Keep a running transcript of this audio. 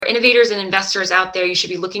innovators and investors out there, you should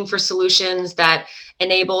be looking for solutions that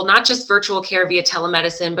enable not just virtual care via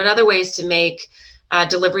telemedicine, but other ways to make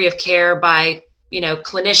delivery of care by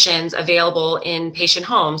clinicians available in patient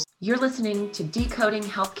homes. You're listening to Decoding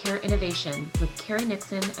Healthcare Innovation with Carrie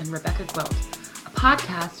Nixon and Rebecca Gwilt, a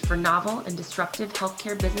podcast for novel and disruptive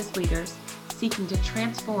healthcare business leaders seeking to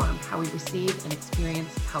transform how we receive and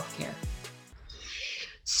experience healthcare.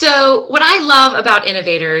 So what I love about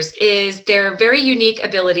innovators is their very unique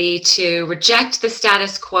ability to reject the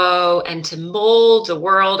status quo and to mold the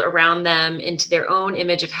world around them into their own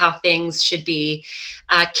image of how things should be.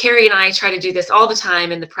 Carrie and I try to do this all the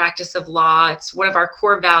time in the practice of law. It's one of our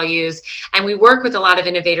core values, and we work with a lot of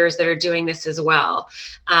innovators that are doing this as well.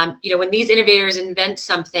 When these innovators invent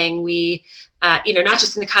something, we not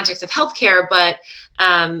just in the context of healthcare, but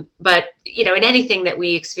in anything that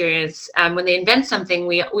we experience, when they invent something,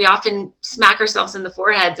 we often smack ourselves in the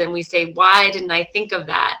foreheads and we say, why didn't I think of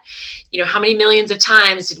that? How many millions of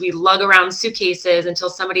times did we lug around suitcases until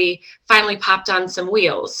somebody finally popped on some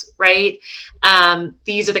wheels, right?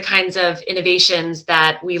 These are the kinds of innovations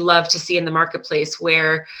that we love to see in the marketplace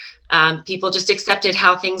where people just accepted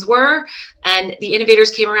how things were, and the innovators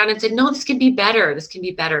came around and said, no, this can be better. This can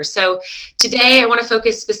be better. So today I want to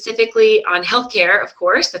focus specifically on healthcare, of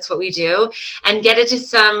course, that's what we do, and get into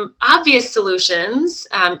some obvious solutions,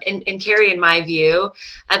 in Carrie, in my view,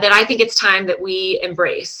 that I think it's time that we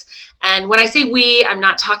embrace. And when I say we, I'm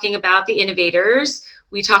not talking about the innovators.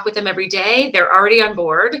 We talk with them every day. They're already on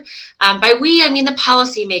board. By we, I mean the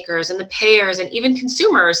policymakers and the payers and even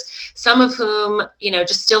consumers, some of whom,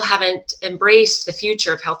 just still haven't embraced the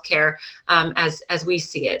future of healthcare as we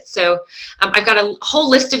see it. So I've got a whole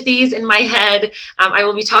list of these in my head. I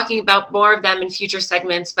will be talking about more of them in future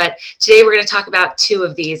segments, but today we're going to talk about two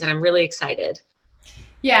of these, and I'm really excited.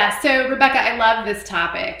 Yeah, so Rebecca, I love this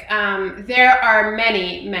topic. There are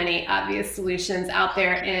many, many obvious solutions out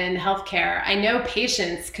there in healthcare. I know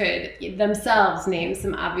patients could themselves name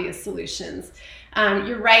some obvious solutions.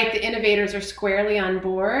 You're right, the innovators are squarely on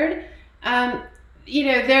board.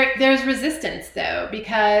 There's resistance though,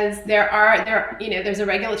 because there's a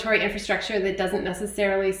regulatory infrastructure that doesn't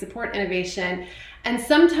necessarily support innovation. And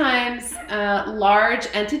sometimes large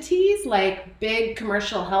entities like big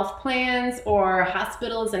commercial health plans or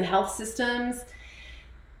hospitals and health systems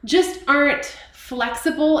just aren't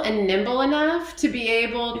flexible and nimble enough to be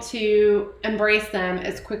able to embrace them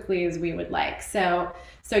as quickly as we would like. So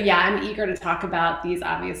yeah, I'm eager to talk about these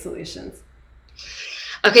obvious solutions.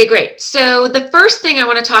 Okay, great. So the first thing I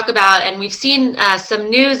want to talk about, and we've seen some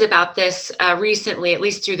news about this recently, at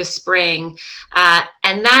least through the spring,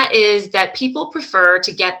 and that is that people prefer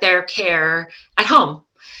to get their care at home.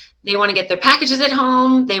 They want to get their packages at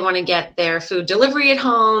home. They want to get their food delivery at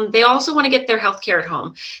home. They also want to get their healthcare at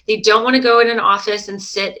home. They don't want to go in an office and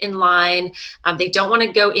sit in line. They don't want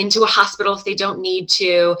to go into a hospital if they don't need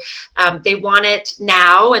to. They want it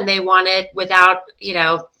now, and they want it without,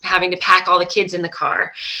 having to pack all the kids in the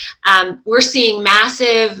car. We're seeing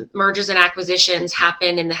massive mergers and acquisitions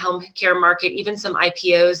happen in the home care market, even some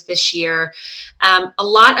IPOs this year. A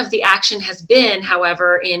lot of the action has been,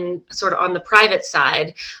 however, in sort of on the private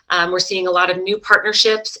side. We're seeing a lot of new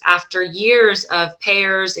partnerships after years of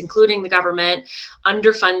payers, including the government,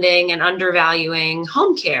 underfunding and undervaluing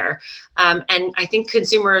home care. And I think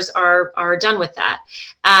consumers are done with that.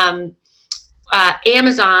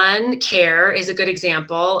 Amazon Care is a good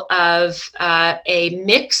example of a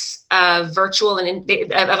mix of virtual and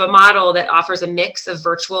of a model that offers a mix of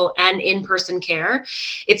virtual and in-person care.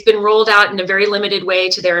 It's been rolled out in a very limited way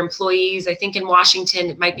to their employees. I think in Washington,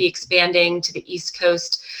 it might be expanding to the East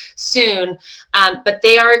Coast soon. But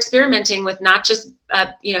they are experimenting with not just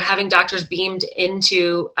having doctors beamed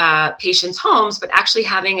into patients' homes, but actually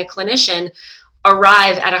having a clinician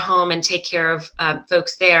arrive at a home and take care of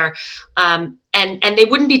folks there. And they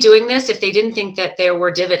wouldn't be doing this if they didn't think that there were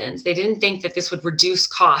dividends. They didn't think that this would reduce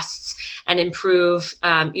costs and improve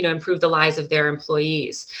the lives of their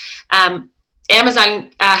employees. Amazon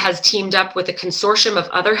has teamed up with a consortium of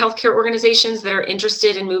other healthcare organizations that are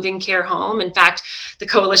interested in moving care home. In fact, the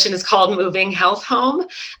coalition is called Moving Health Home.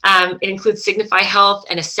 It includes Signify Health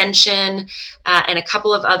and Ascension and a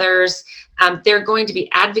couple of others. They're going to be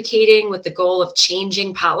advocating with the goal of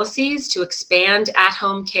changing policies to expand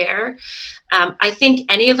at-home care. I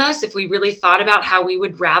think any of us, if we really thought about how we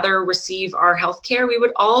would rather receive our health care, we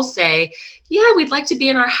would all say, yeah, we'd like to be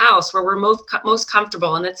in our house where we're most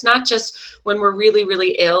comfortable. And it's not just when we're really,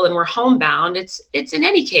 really ill and we're homebound. It's in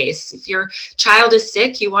any case. If your child is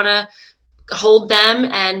sick, you want to hold them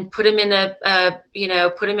and put them in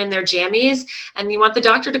put them in their jammies, and you want the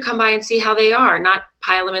doctor to come by and see how they are, not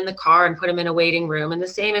pile them in the car and put them in a waiting room. And the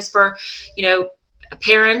same is for,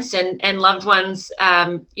 parents and loved ones.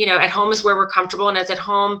 At home is where we're comfortable, and it's at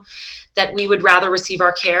home that we would rather receive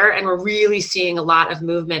our care. And we're really seeing a lot of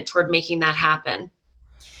movement toward making that happen.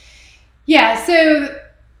 Yeah, so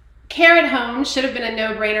care at home should have been a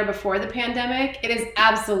no-brainer before the pandemic. It is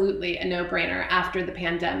absolutely a no-brainer after the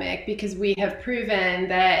pandemic, because we have proven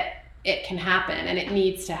that it can happen and it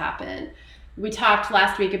needs to happen. We talked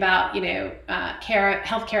last week about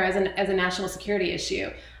healthcare as a national security issue,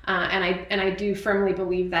 and I do firmly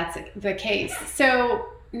believe that's the case. So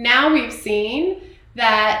now we've seen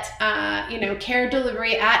that care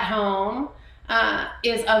delivery at home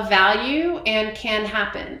is of value and can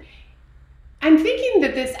happen. I'm thinking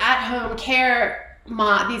that these at-home care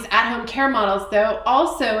models, though,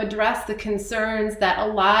 also address the concerns that a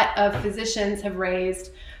lot of physicians have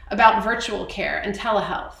raised about virtual care and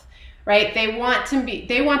telehealth, right? They want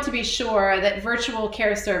to be sure that virtual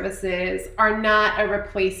care services are not a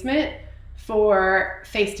replacement for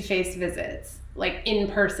face-to-face visits, like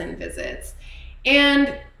in-person visits.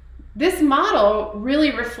 And this model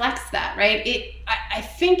really reflects that, right? I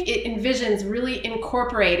think it envisions really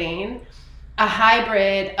incorporating a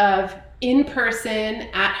hybrid of in-person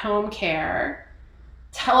at-home care,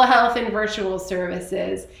 telehealth and virtual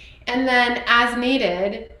services, and then as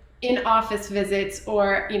needed, in-office visits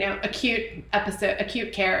or acute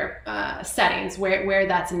care settings where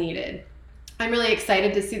that's needed. I'm really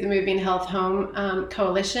excited to see the Moving Health Home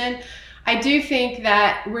Coalition. I do think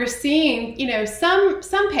that we're seeing,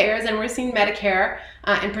 some payers, and we're seeing Medicare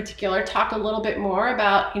in particular, talk a little bit more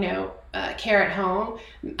about, care at home.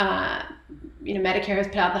 Medicare has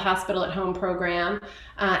put out the hospital at home program,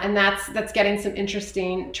 and that's getting some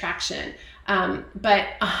interesting traction. But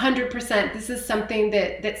 100%, this is something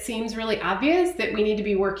that seems really obvious that we need to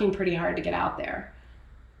be working pretty hard to get out there.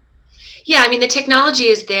 Yeah, I mean, the technology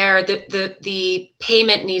is there. The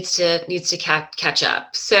payment needs to catch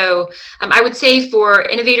up. So I would say for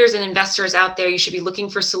innovators and investors out there, you should be looking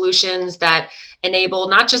for solutions that enable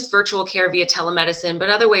not just virtual care via telemedicine, but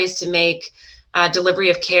other ways to make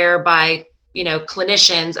delivery of care by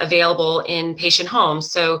clinicians available in patient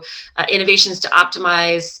homes. So innovations to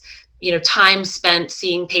optimize time spent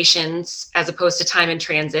seeing patients as opposed to time in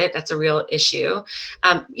transit. That's a real issue.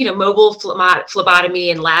 Mobile phlebotomy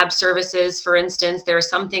and lab services, for instance, there are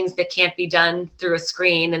some things that can't be done through a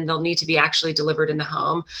screen and they'll need to be actually delivered in the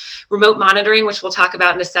home. Remote monitoring, which we'll talk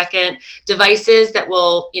about in a second, devices that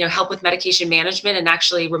will, help with medication management and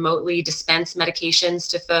actually remotely dispense medications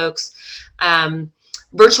to folks.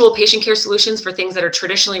 Virtual patient care solutions for things that are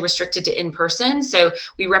traditionally restricted to in-person. So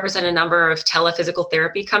we represent a number of telephysical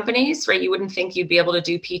therapy companies, right? You wouldn't think you'd be able to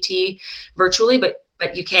do PT virtually, but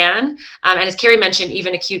you can. And as Carrie mentioned,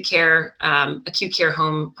 even acute care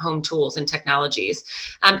home tools and technologies.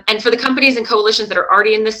 And for the companies and coalitions that are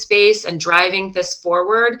already in this space and driving this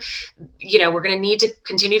forward, we're going to need to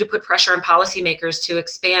continue to put pressure on policymakers to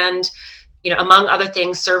expand among other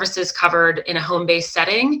things, services covered in a home-based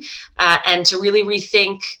setting, and to really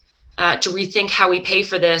rethink how we pay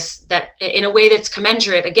for this, that in a way that's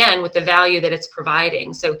commensurate, again, with the value that it's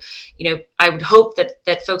providing. So, I would hope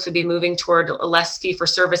that folks would be moving toward a less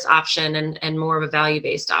fee-for-service option and more of a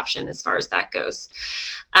value-based option as far as that goes.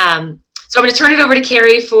 So I'm going to turn it over to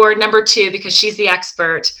Carrie for number 2, because she's the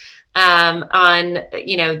expert on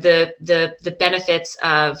the benefits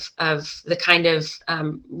of the kind of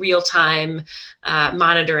real-time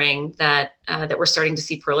monitoring that we're starting to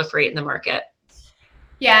see proliferate in the market.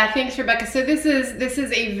 Yeah, thanks, Rebecca. So this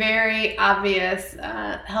is a very obvious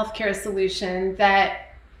healthcare solution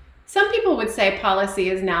that some people would say policy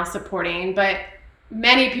is now supporting, but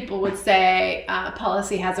many people would say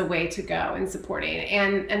policy has a way to go in supporting,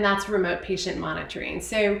 and that's remote patient monitoring.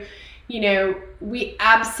 So we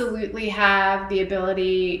absolutely have the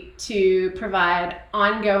ability to provide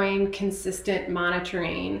ongoing, consistent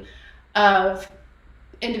monitoring of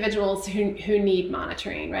individuals who need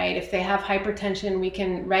monitoring, right? If they have hypertension, we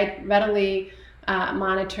can readily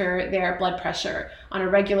monitor their blood pressure on a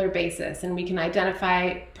regular basis, and we can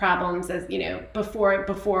identify problems as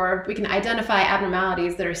before we can identify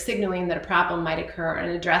abnormalities that are signaling that a problem might occur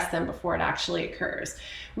and address them before it actually occurs.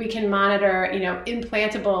 We can monitor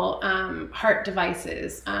implantable heart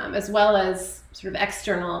devices as well as sort of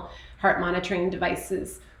external heart monitoring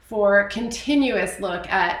devices for continuous look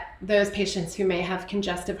at those patients who may have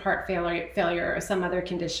congestive heart failure or some other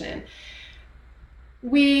condition.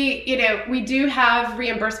 We do have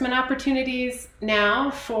reimbursement opportunities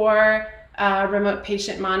now for remote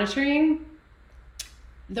patient monitoring.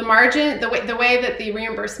 the margin, the way that the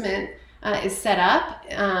reimbursement is set up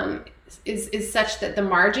is such that the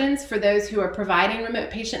margins for those who are providing remote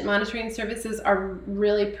patient monitoring services are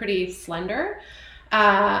really pretty slender.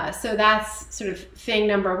 So that's sort of thing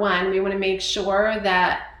number one. We want to make sure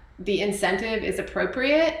that the incentive is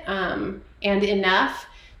appropriate and enough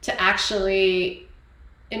to actually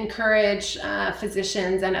encourage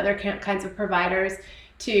physicians and other kinds of providers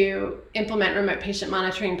to implement remote patient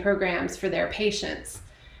monitoring programs for their patients.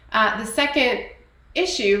 The second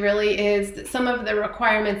issue really is that some of the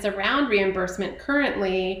requirements around reimbursement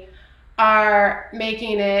currently are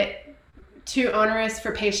making it too onerous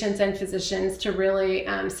for patients and physicians to really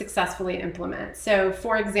successfully implement. So,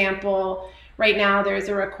 for example, right now there's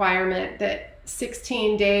a requirement that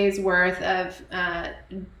 16 days worth of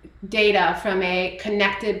data from a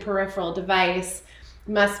connected peripheral device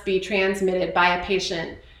must be transmitted by a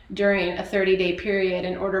patient during a 30-day period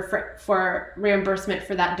in order for reimbursement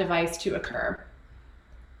for that device to occur.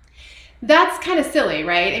 That's kind of silly,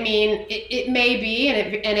 right? I mean, it may be,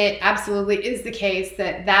 and it absolutely is the case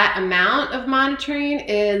that amount of monitoring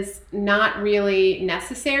is not really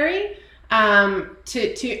necessary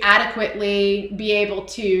to adequately be able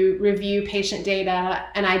to review patient data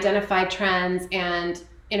and identify trends and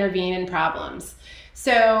intervene in problems.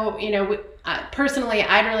 So, personally,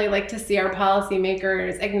 I'd really like to see our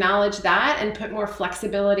policymakers acknowledge that and put more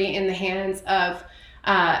flexibility in the hands of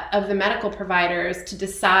the medical providers to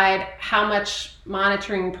decide how much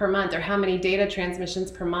monitoring per month or how many data transmissions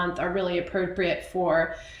per month are really appropriate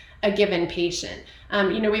for a given patient.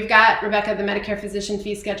 We've got, Rebecca, the Medicare Physician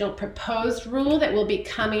Fee Schedule proposed rule that will be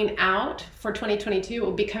coming out for 2022. It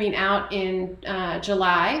will be coming out in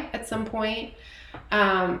July at some point.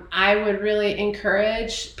 I would really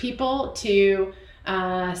encourage people to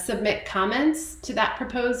submit comments to that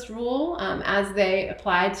proposed rule as they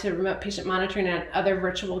apply to remote patient monitoring and other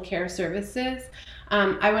virtual care services.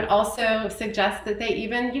 I would also suggest that they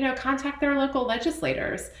even, contact their local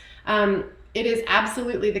legislators. It is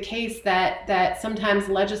absolutely the case that sometimes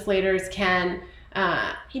legislators can,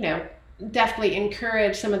 definitely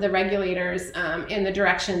encourage some of the regulators in the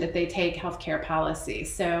direction that they take healthcare policy.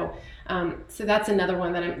 So that's another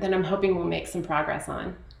one that I'm hoping we'll make some progress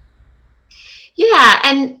on. Yeah,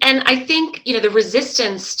 and I think the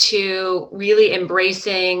resistance to really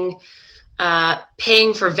embracing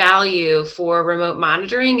paying for value for remote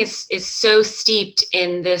monitoring is so steeped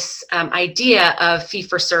in this idea of fee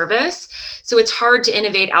for service. So it's hard to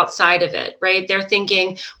innovate outside of it, right? They're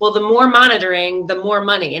thinking, well, the more monitoring, the more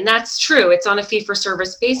money. And that's true. It's on a fee for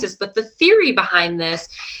service basis. But the theory behind this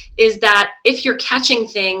is that if you're catching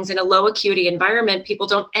things in a low acuity environment, people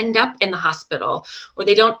don't end up in the hospital, or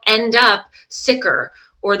they don't end up sicker,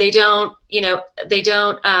 or it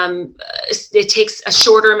takes a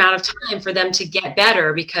shorter amount of time for them to get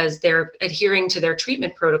better because they're adhering to their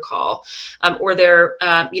treatment protocol, or they're,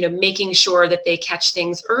 making sure that they catch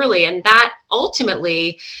things early. And that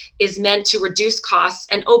ultimately is meant to reduce costs.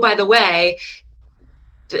 And oh, by the way,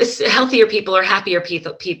 healthier people are happier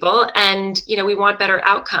people, and, we want better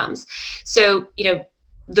outcomes. So,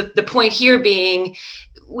 the point here being,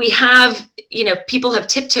 we have, people have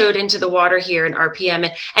tiptoed into the water here in RPM,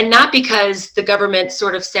 and not because the government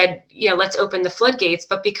sort of said, let's open the floodgates,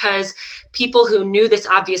 but because people who knew this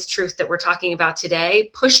obvious truth that we're talking about today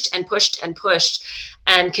pushed and pushed and pushed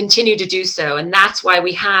and continue to do so. And that's why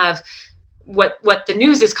we have what the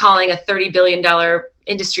news is calling a $30 billion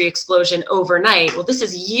industry explosion overnight. Well, this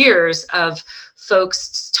is years of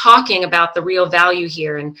folks talking about the real value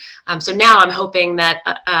here. And so now I'm hoping that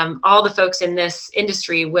all the folks in this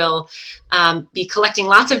industry will be collecting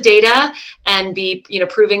lots of data and be,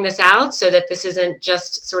 proving this out, so that this isn't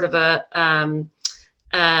just sort of a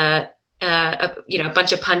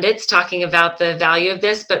bunch of pundits talking about the value of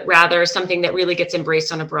this, but rather something that really gets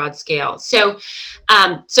embraced on a broad scale. So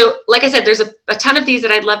like I said, there's a ton of these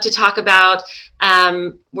that I'd love to talk about.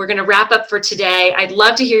 We're going to wrap up for today. I'd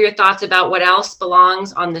love to hear your thoughts about what else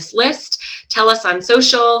belongs on this list. Tell us on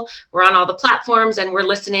social. We're on all the platforms and we're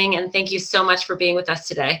listening. And thank you so much for being with us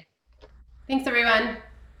today. Thanks, everyone.